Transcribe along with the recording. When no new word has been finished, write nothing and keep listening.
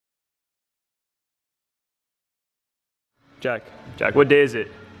Jack, what day is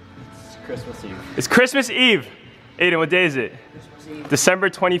it? It's Christmas Eve. It's Christmas Eve. Aiden, what day is it? Christmas Eve. December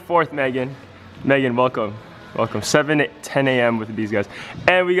 24th, Megan. Megan, welcome. Welcome. 10 a.m. with these guys.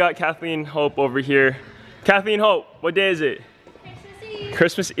 And we got Kathleen Hope over here. Kathleen Hope, what day is it? Christmas Eve.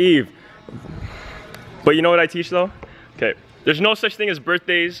 Christmas Eve. But you know what I teach though? Okay, there's no such thing as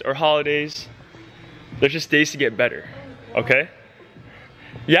birthdays or holidays. There's just days to get better, okay?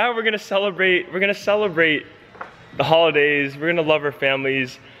 Yeah, we're gonna celebrate the holidays, we're gonna love our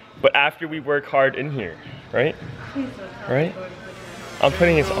families, but after we work hard in here, right? Right? I'm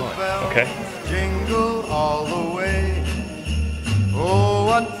putting this on, okay? Jingle all the way. Oh,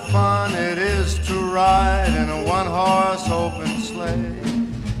 what fun it is to ride in a one-horse open sleigh.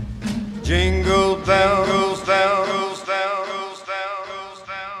 Jingle bells, bells, bells, bells,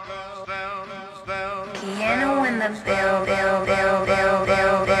 bells, bells, bells. Piano in the bell, bell, bell, bell,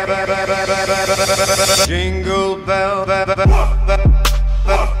 bell, bell, bell. Jingle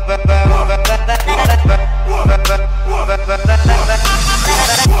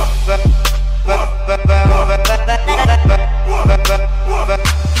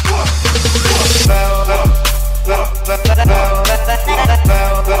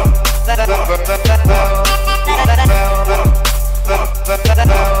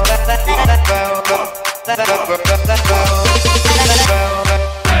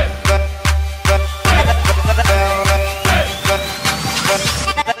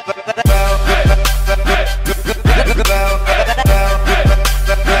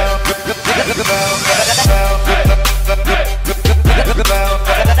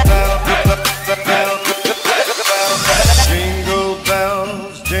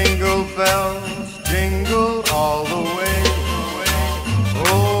bell, jingle all the way.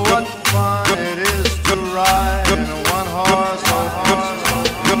 Oh, what fun it is to ride in a one-horse open.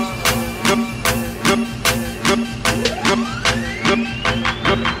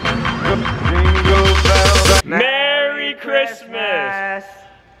 Merry Christmas!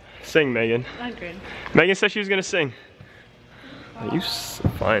 Sing, Megan. I'm good. Megan said she was gonna sing. Are you so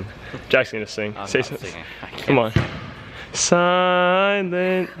fine? Jack's gonna sing. I'm Say not something. singing. Come on.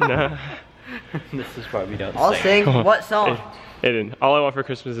 Silent night. This is why we don't I'll sing. Come on. What song? Aiden, all I want for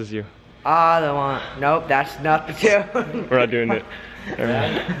Christmas is you. All I want. Nope, that's not the tune. We're not doing it.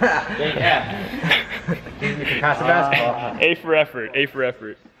 Yeah. You can pass the basketball. A for effort. A for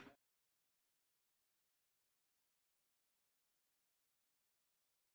effort.